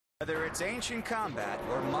Whether it's ancient combat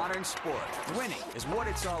or modern sport, winning is what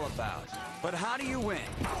it's all about. But how do you win?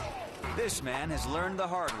 This man has learned the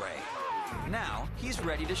hard way. Now, he's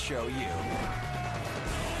ready to show you.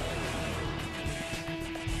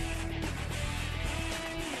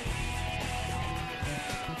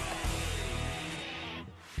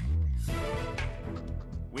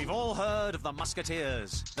 We've all heard of the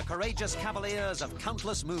Musketeers, the courageous cavaliers of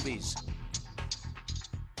countless movies.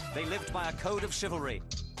 They lived by a code of chivalry,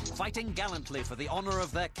 fighting gallantly for the honor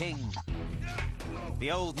of their king.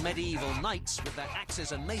 The old medieval knights with their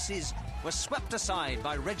axes and maces were swept aside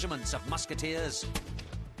by regiments of musketeers.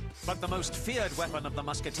 But the most feared weapon of the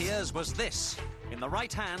musketeers was this. In the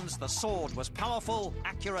right hands, the sword was powerful,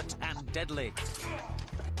 accurate, and deadly.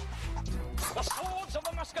 The swords of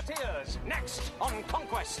the Musketeers, next on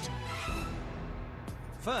Conquest.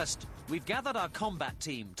 First, we've gathered our combat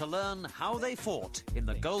team to learn how they fought in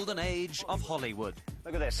the golden age of Hollywood.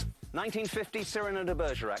 Look at this. 1950 Cyrano de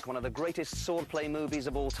Bergerac, one of the greatest swordplay movies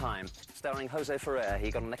of all time. Starring Jose Ferrer.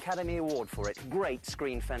 He got an Academy Award for it. Great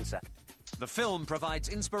screen fencer. The film provides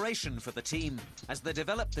inspiration for the team as they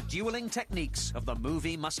develop the dueling techniques of the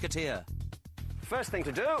movie Musketeer. First thing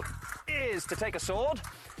to do is to take a sword,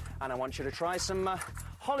 and I want you to try some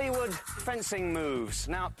Hollywood fencing moves.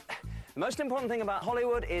 Now, the most important thing about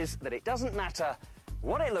Hollywood is that it doesn't matter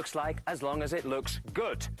what it looks like as long as it looks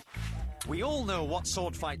good. We all know what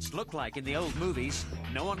sword fights look like in the old movies.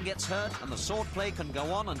 No one gets hurt and the swordplay can go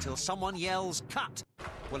on until someone yells, "Cut!"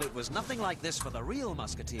 Well, it was nothing like this for the real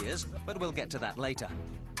Musketeers, but we'll get to that later.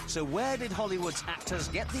 So where did Hollywood's actors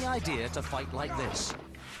get the idea to fight like this?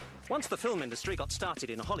 Once the film industry got started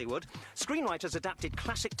in Hollywood, screenwriters adapted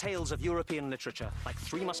classic tales of European literature, like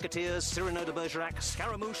Three Musketeers, Cyrano de Bergerac,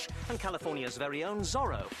 Scaramouche, and California's very own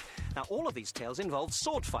Zorro. Now, all of these tales involved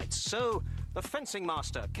sword fights, so the fencing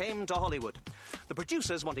master came to Hollywood. The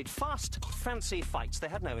producers wanted fast, fancy fights. They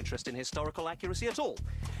had no interest in historical accuracy at all.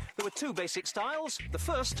 There were two basic styles. The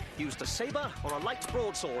first used a saber or a light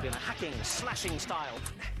broadsword in a hacking, slashing style.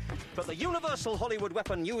 But the universal Hollywood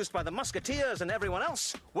weapon used by the Musketeers and everyone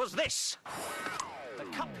else was this. The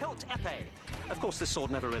cup-hilt epee. Of course, this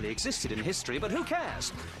sword never really existed in history, but who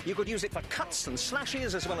cares? You could use it for cuts and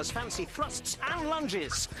slashes, as well as fancy thrusts and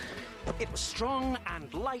lunges. It was strong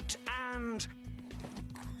and light and...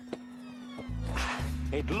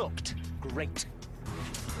 it looked great.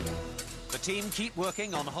 The team keep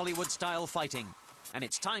working on Hollywood-style fighting, and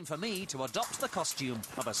it's time for me to adopt the costume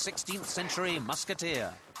of a 16th century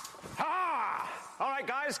musketeer. Ha! All right,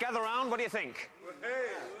 guys, gather round. What do you think?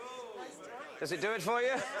 Does it do it for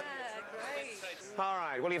you? All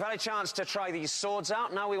right, well, you've had a chance to try these swords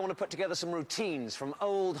out. Now we want to put together some routines from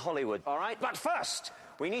old Hollywood, all right? But first,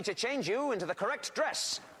 we need to change you into the correct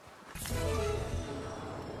dress.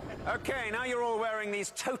 Okay, now you're all wearing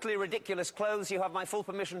these totally ridiculous clothes. You have my full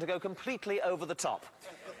permission to go completely over the top.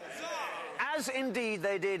 As indeed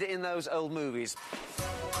they did in those old movies.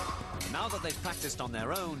 Now that they've practiced on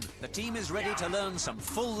their own, the team is ready to learn some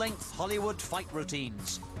full-length Hollywood fight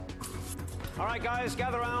routines. All right, guys,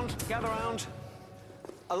 gather round, gather round.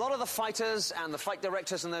 A lot of the fighters and the fight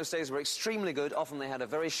directors in those days were extremely good. Often they had a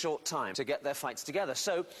very short time to get their fights together.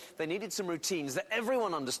 So they needed some routines that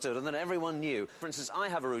everyone understood and that everyone knew. For instance, I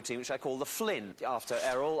have a routine which I call the Flynn, after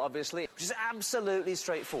Errol, obviously, which is absolutely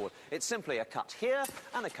straightforward. It's simply a cut here,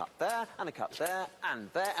 and a cut there, and a cut there, and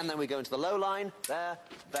then we go into the low line, there,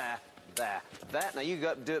 there, there, there. Now you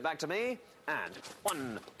go, do it back to me. And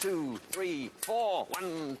 1, 2, 3, 4.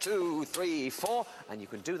 1, 2, 3, 4. And you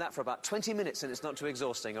can do that for about 20 minutes and it's not too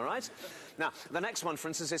exhausting, all right? Now, the next one, for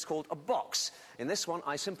instance, is called a box. In this one,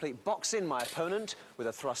 I simply box in my opponent with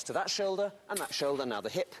a thrust to that shoulder and that shoulder. Now the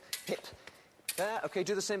hip, hip. There. Okay,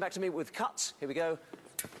 do the same back to me with cuts. Here we go.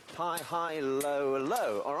 High, high, low,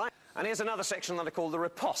 low, all right? And here's another section that I call the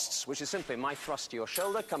ripostes, which is simply my thrust to your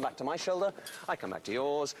shoulder, come back to my shoulder, I come back to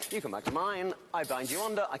yours, you come back to mine, I bind you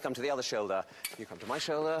under, I come to the other shoulder, you come to my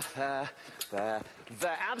shoulder, there, there,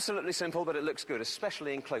 there. Absolutely simple, but it looks good,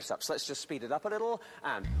 especially in close-ups. Let's just speed it up a little,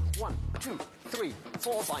 and 1, 2, 3,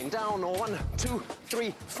 4, bind down, or 1, 2,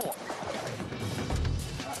 3, 4.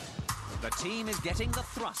 The team is getting the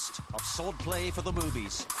thrust of swordplay for the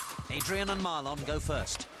movies. Adrian and Marlon go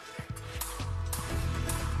first.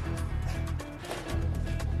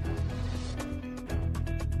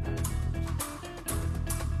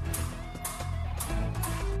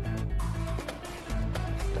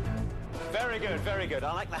 Very good, very good.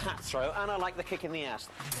 I like the hat throw, and I like the kick in the ass.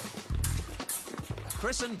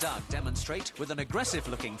 Chris and Doug demonstrate with an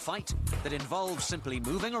aggressive-looking fight that involves simply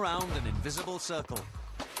moving around an invisible circle.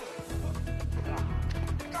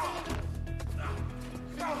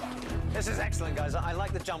 This is excellent, guys. I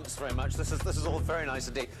like the jumps very much. This is all very nice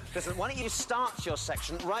indeed. Listen, why don't you start your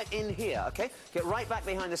section right in here, OK? Get right back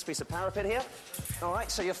behind this piece of parapet here. All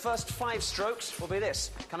right, so your first 5 strokes will be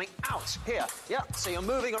this. Coming out here. Yeah, so you're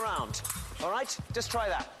moving around. All right? Just try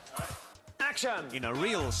that. Action! In a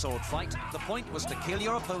real sword fight, the point was to kill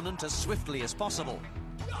your opponent as swiftly as possible.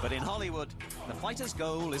 But in Hollywood, the fighter's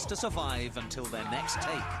goal is to survive until their next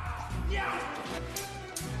take. Yeah!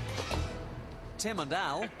 Tim and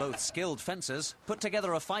Al, both skilled fencers, put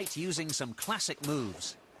together a fight using some classic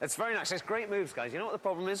moves. It's very nice. It's great moves, guys. You know what the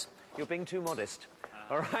problem is? You're being too modest.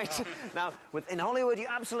 All right? Now, in Hollywood, you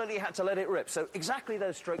absolutely had to let it rip. So exactly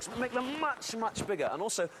those strokes make them much, much bigger. And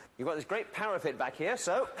also, you've got this great parapet back here,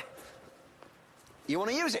 so you want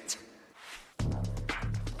to use it.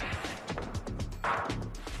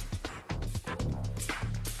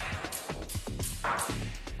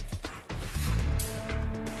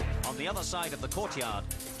 On the other side of the courtyard,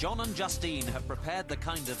 John and Justine have prepared the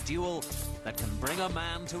kind of duel that can bring a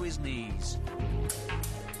man to his knees.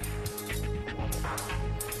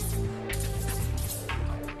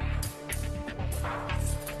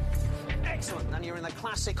 Excellent. And you're in the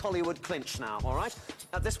classic Hollywood clinch now, all right?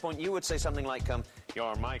 At this point, you would say something like,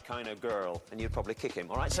 you're my kind of girl, and you'd probably kick him,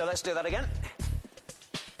 all right? So let's do that again.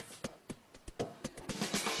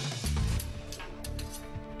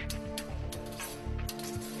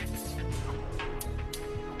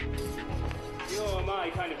 You're my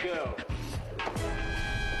kind of girl.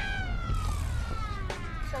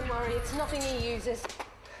 Don't worry, it's nothing he uses.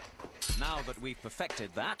 Now that we've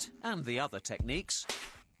perfected that, and the other techniques,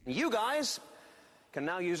 you guys can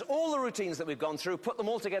now use all the routines that we've gone through, put them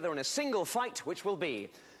all together in a single fight, which will be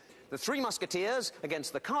the 3 Musketeers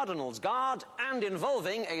against the Cardinal's Guard and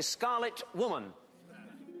involving a Scarlet Woman.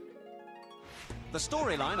 the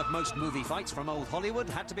storyline of most movie fights from old Hollywood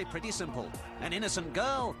had to be pretty simple. An innocent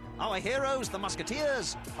girl, our heroes, the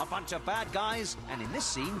Musketeers, a bunch of bad guys, and in this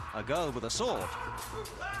scene, a girl with a sword.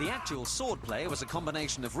 The actual swordplay was a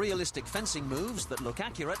combination of realistic fencing moves that look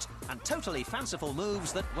accurate and totally fanciful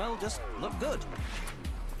moves that, well, just look good.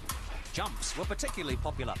 Jumps were particularly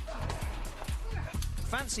popular.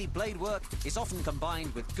 Fancy blade work is often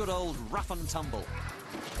combined with good old rough and tumble.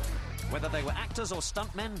 Whether they were actors or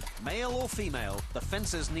stuntmen, male or female, the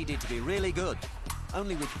fencers needed to be really good.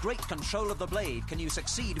 Only with great control of the blade can you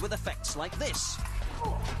succeed with effects like this.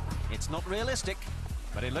 It's not realistic,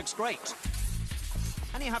 but it looks great.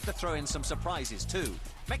 And you have to throw in some surprises too.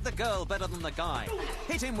 Make the girl better than the guy.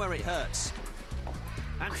 Hit him where it hurts.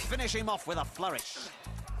 And finish him off with a flourish.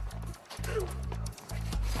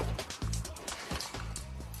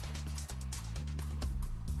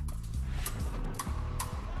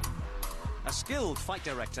 A skilled fight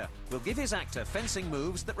director will give his actor fencing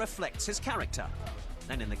moves that reflects his character.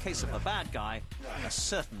 And in the case of the bad guy, a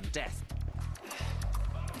certain death.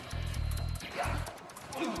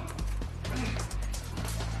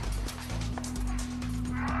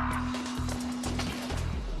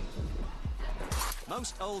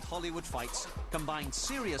 Most old Hollywood fights combined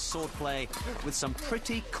serious swordplay with some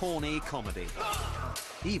pretty corny comedy.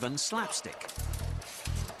 Even slapstick.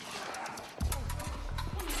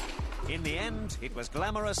 In the end, it was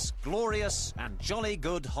glamorous, glorious, and jolly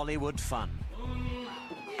good Hollywood fun.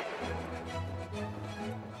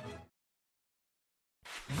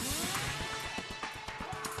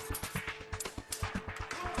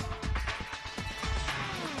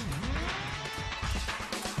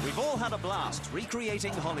 We've all had a blast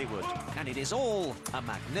recreating Hollywood, and it is all a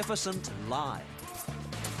magnificent lie.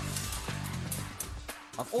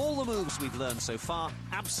 Of all the moves we've learned so far,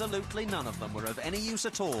 absolutely none of them were of any use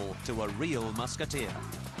at all to a real musketeer.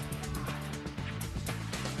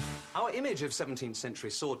 Our image of 17th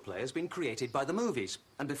century swordplay has been created by the movies,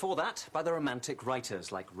 and before that, by the Romantic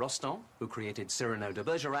writers like Rostand, who created Cyrano de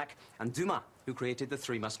Bergerac, and Dumas, who created the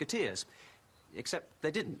Three Musketeers. Except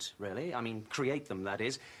they didn't, really. I mean, create them, that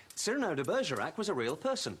is. Cyrano de Bergerac was a real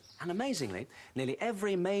person, and amazingly, nearly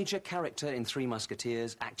every major character in Three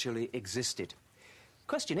Musketeers actually existed.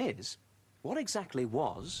 Question is, what exactly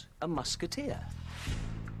was a musketeer?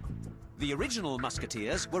 The original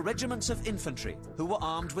musketeers were regiments of infantry who were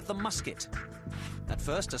armed with the musket. At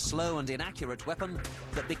first a slow and inaccurate weapon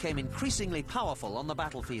that became increasingly powerful on the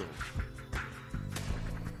battlefield.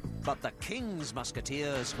 But the King's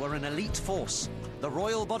Musketeers were an elite force, the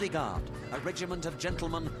Royal Bodyguard, a regiment of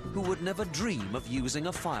gentlemen who would never dream of using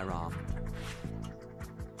a firearm.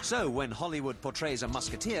 So when Hollywood portrays a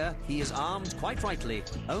musketeer, he is armed, quite rightly,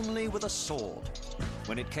 only with a sword.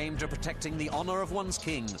 When it came to protecting the honor of one's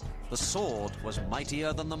king, the sword was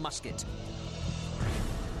mightier than the musket.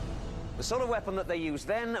 The sort of weapon that they used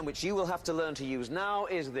then, and which you will have to learn to use now,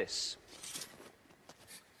 is this.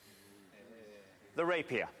 the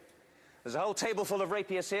rapier. There's a whole table full of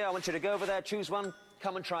rapiers here. I want you to go over there, choose one,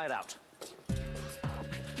 come and try it out.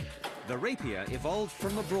 The rapier evolved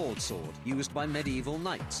from a broadsword used by medieval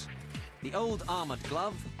knights. The old armoured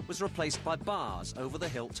glove was replaced by bars over the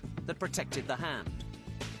hilt that protected the hand.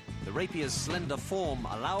 The rapier's slender form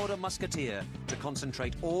allowed a musketeer to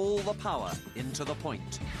concentrate all the power into the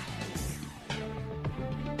point. You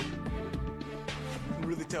can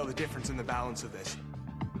really tell the difference in the balance of this.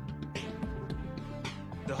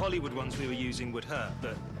 The Hollywood ones we were using would hurt,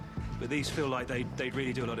 but these feel like they'd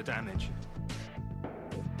really do a lot of damage.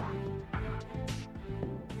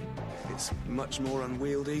 It's much more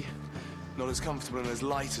unwieldy, not as comfortable and as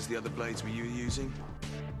light as the other blades we were using.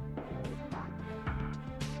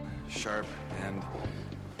 Sharp and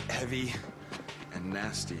heavy and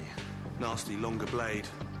nasty. Nasty, longer blade.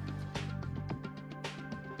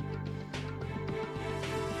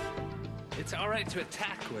 It's all right to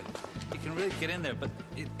attack with. You can really get in there, but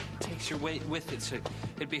it takes your weight with it, so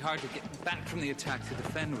it'd be hard to get back from the attack to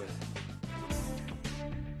defend with.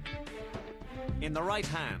 In the right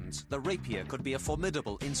hands, the rapier could be a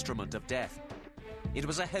formidable instrument of death. It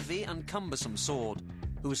was a heavy and cumbersome sword,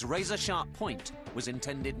 whose razor-sharp point was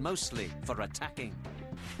intended mostly for attacking.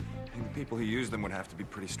 And the people who use them would have to be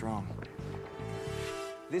pretty strong.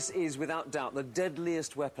 This is, without doubt, the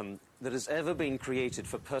deadliest weapon that has ever been created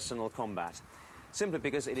for personal combat, simply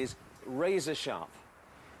because it is razor-sharp.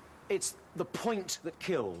 It's the point that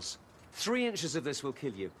kills. 3 inches of this will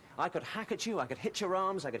kill you. I could hack at you, I could hit your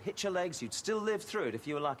arms, I could hit your legs, you'd still live through it if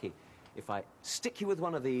you were lucky. If I stick you with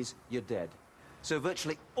one of these, you're dead. So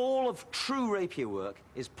virtually all of true rapier work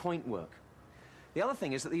is point work. The other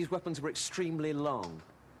thing is that these weapons were extremely long.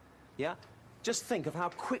 Yeah? Just think of how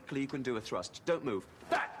quickly you can do a thrust. Don't move.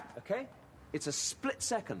 Okay? It's a split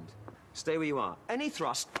second. Stay where you are. Any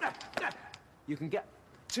thrust, you can get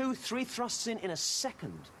 2, 3 thrusts in a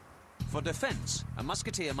second. For defense, a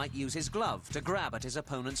musketeer might use his glove to grab at his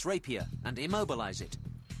opponent's rapier and immobilize it.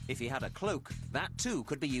 If he had a cloak, that too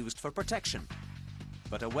could be used for protection.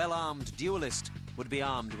 But a well-armed duelist would be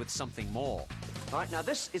armed with something more. All right, now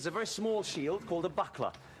this is a very small shield called a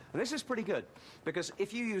buckler. And this is pretty good, because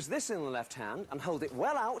if you use this in the left hand and hold it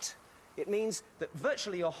well out, it means that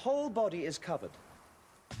virtually your whole body is covered.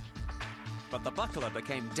 But the buckler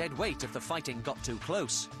became dead weight if the fighting got too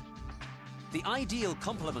close. The ideal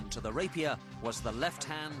complement to the rapier was the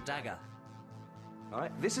left-hand dagger. All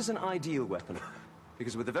right, this is an ideal weapon,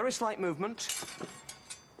 because with a very slight movement,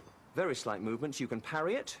 you can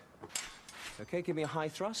parry it. Okay, give me a high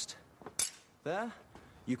thrust. There.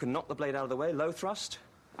 You can knock the blade out of the way. Low thrust.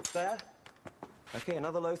 There. Okay,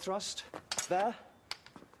 another low thrust. There.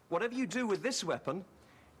 Whatever you do with this weapon,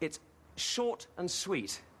 it's short and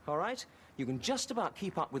sweet, all right? You can just about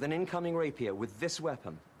keep up with an incoming rapier with this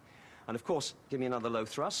weapon. And of course, give me another low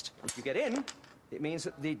thrust. If you get in, it means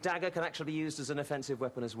that the dagger can actually be used as an offensive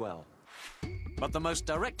weapon as well. But the most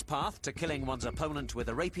direct path to killing one's opponent with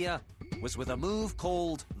a rapier was with a move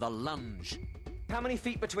called the lunge. How many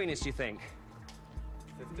feet between us, do you think?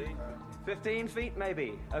 15. 15 feet,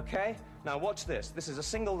 maybe. Okay. Now watch this. This is a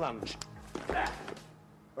single lunge.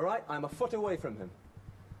 All right, I'm a foot away from him.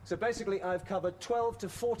 So basically, I've covered 12 to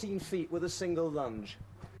 14 feet with a single lunge.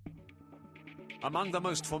 Among the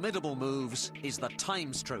most formidable moves is the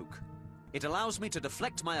time stroke. It allows me to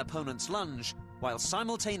deflect my opponent's lunge while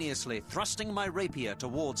simultaneously thrusting my rapier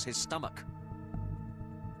towards his stomach.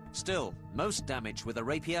 Still, most damage with a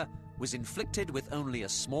rapier was inflicted with only a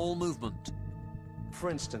small movement. For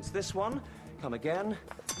instance, this one, come again.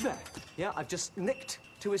 There. Yeah, I've just nicked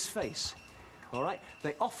to his face. All right?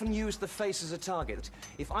 They often use the face as a target.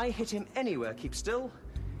 If I hit him anywhere, keep still,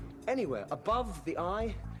 anywhere above the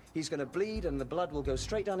eye, he's going to bleed and the blood will go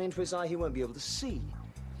straight down into his eye. He won't be able to see.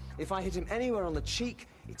 If I hit him anywhere on the cheek,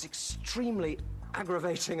 it's extremely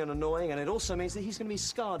aggravating and annoying, and it also means that he's going to be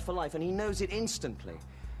scarred for life, and he knows it instantly.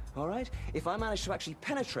 All right? If I manage to actually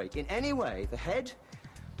penetrate in any way the head,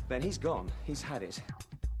 then he's gone. He's had it.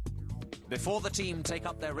 Before the team take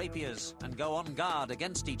up their rapiers and go on guard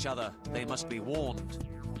against each other, they must be warned.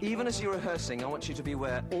 Even as you're rehearsing, I want you to be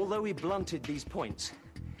aware, although we blunted these points,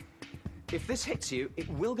 if this hits you, it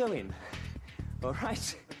will go in. All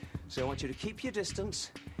right? So I want you to keep your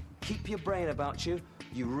distance, keep your brain about you.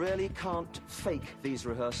 You really can't fake these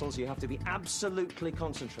rehearsals. You have to be absolutely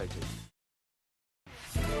concentrated.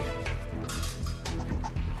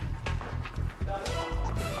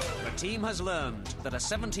 The team has learned that a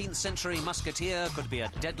 17th century musketeer could be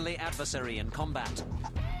a deadly adversary in combat.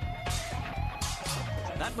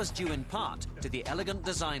 That was due in part to the elegant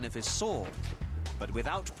design of his sword. But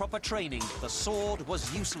without proper training, the sword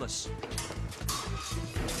was useless.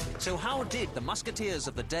 So how did the Musketeers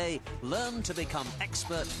of the day learn to become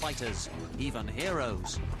expert fighters, even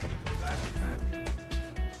heroes?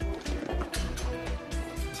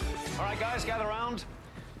 All right, guys, gather round.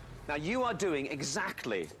 Now, you are doing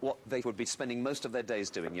exactly what they would be spending most of their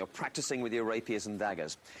days doing. You're practicing with your rapiers and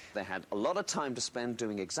daggers. They had a lot of time to spend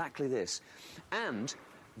doing exactly this. And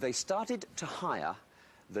they started to hire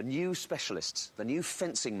the new specialists, the new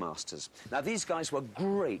fencing masters. Now, these guys were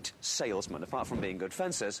great salesmen, apart from being good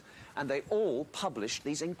fencers, and they all published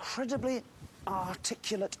these incredibly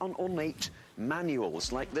articulate and ornate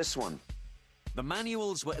manuals like this one. The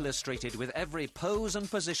manuals were illustrated with every pose and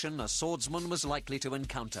position a swordsman was likely to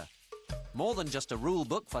encounter. More than just a rule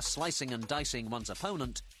book for slicing and dicing one's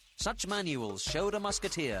opponent, such manuals showed a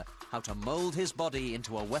musketeer how to mould his body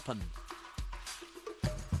into a weapon.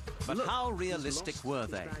 But how realistic were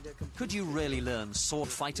they? Could you really learn sword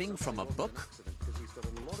fighting from a book?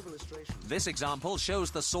 This example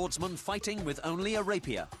shows the swordsman fighting with only a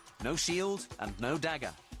rapier, no shield and no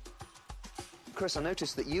dagger. Chris, I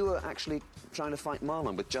noticed that you were actually trying to fight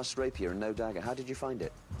Marlon with just rapier and no dagger. How did you find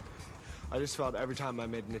it? I just felt every time I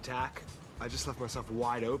made an attack, I just left myself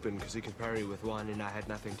wide open because he could parry with one and I had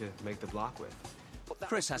nothing to make the block with.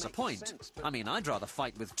 Chris has a point. I mean, I'd rather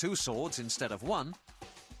fight with two swords instead of one.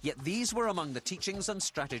 Yet these were among the teachings and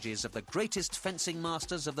strategies of the greatest fencing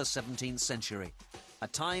masters of the 17th century, a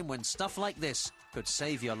time when stuff like this could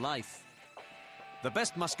save your life. The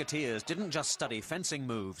best musketeers didn't just study fencing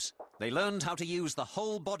moves. They learned how to use the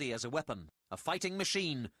whole body as a weapon, a fighting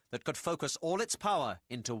machine that could focus all its power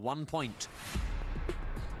into one point.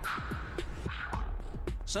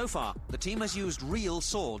 So far, the team has used real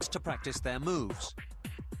swords to practice their moves.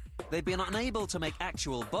 They've been unable to make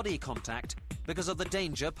actual body contact because of the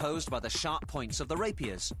danger posed by the sharp points of the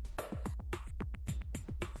rapiers.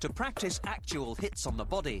 To practice actual hits on the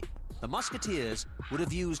body, the musketeers would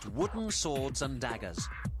have used wooden swords and daggers.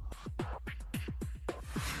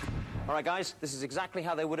 All right, guys, this is exactly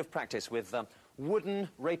how they would have practiced, with wooden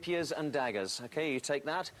rapiers and daggers. Okay, you take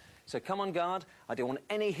that. So come on guard. I don't want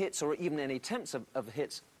any hits or even any attempts of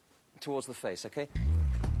hits towards the face, okay?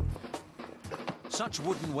 Such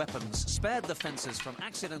wooden weapons spared the fencers from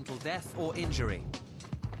accidental death or injury.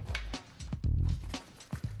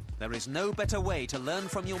 There is no better way to learn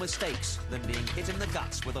from your mistakes than being hit in the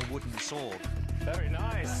guts with a wooden sword. Very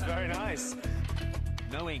nice, very nice.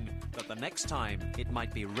 Knowing that the next time it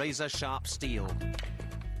might be razor-sharp steel.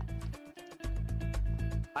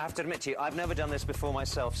 I have to admit to you, I've never done this before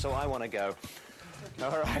myself, so I want to go.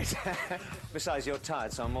 All right. Besides, you're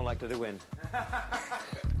tired, so I'm more likely to win.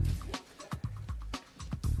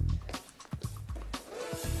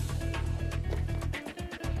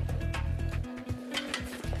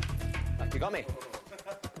 You got me.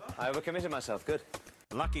 I overcommitted myself. Good.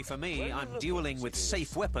 Lucky for me, I'm dueling with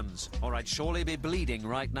safe weapons, or I'd surely be bleeding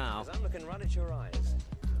right now. I'm looking right at your eyes.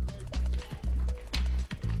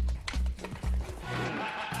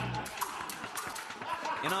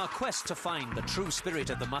 In our quest to find the true spirit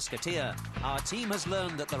of the musketeer, our team has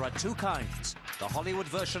learned that there are two kinds, the Hollywood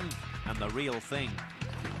version and the real thing.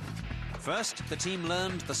 First, the team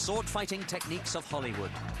learned the sword-fighting techniques of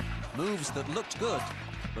Hollywood. Moves that looked good,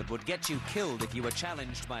 but would get you killed if you were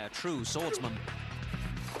challenged by a true swordsman.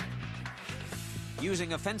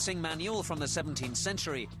 Using a fencing manual from the 17th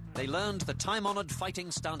century, they learned the time-honored fighting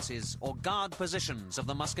stances or guard positions of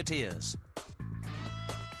the musketeers.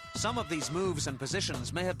 Some of these moves and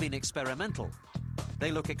positions may have been experimental.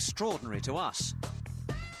 They look extraordinary to us.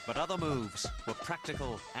 But other moves were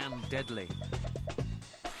practical and deadly.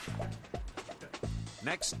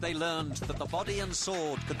 Next, they learned that the body and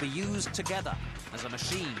sword could be used together as a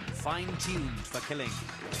machine fine-tuned for killing.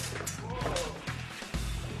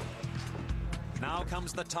 Now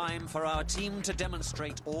comes the time for our team to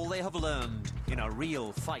demonstrate all they have learned in a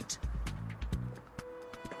real fight.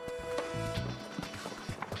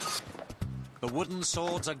 The wooden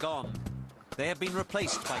swords are gone. They have been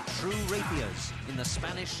replaced by true rapiers in the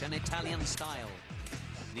Spanish and Italian style.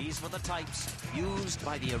 These were the types used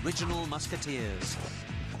by the original musketeers.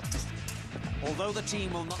 Although the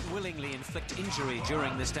team will not willingly inflict injury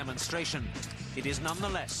during this demonstration, it is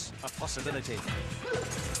nonetheless a possibility.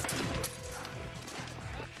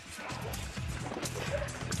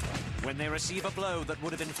 When they receive a blow that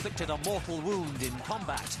would have inflicted a mortal wound in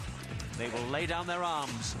combat, they will lay down their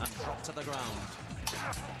arms and drop to the ground.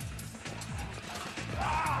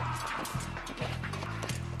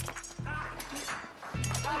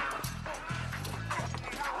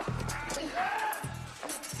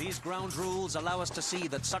 These ground rules allow us to see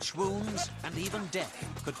that such wounds, and even death,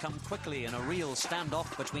 could come quickly in a real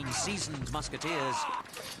standoff between seasoned musketeers.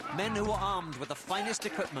 Men who were armed with the finest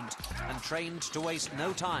equipment and trained to waste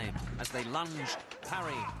no time as they lunged,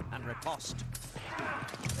 parry, and riposte.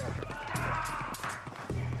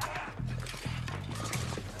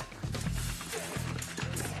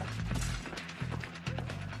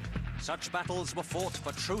 Such battles were fought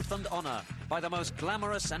for truth and honor by the most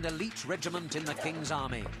glamorous and elite regiment in the King's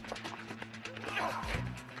army.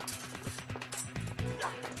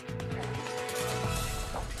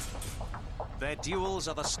 Their duels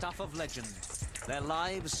are the stuff of legend. Their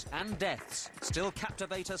lives and deaths still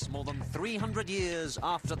captivate us more than 300 years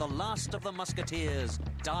after the last of the Musketeers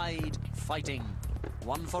died fighting.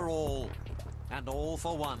 One for all, and all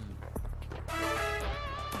for one.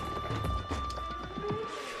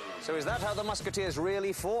 So is that how the Musketeers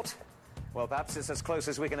really fought? Well, perhaps it's as close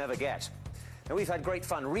as we can ever get. Now, we've had great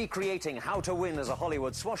fun recreating how to win as a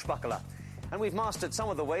Hollywood swashbuckler, and we've mastered some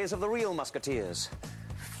of the ways of the real Musketeers.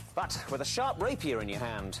 But with a sharp rapier in your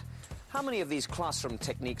hand, how many of these classroom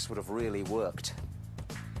techniques would have really worked?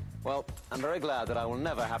 Well, I'm very glad that I will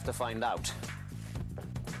never have to find out.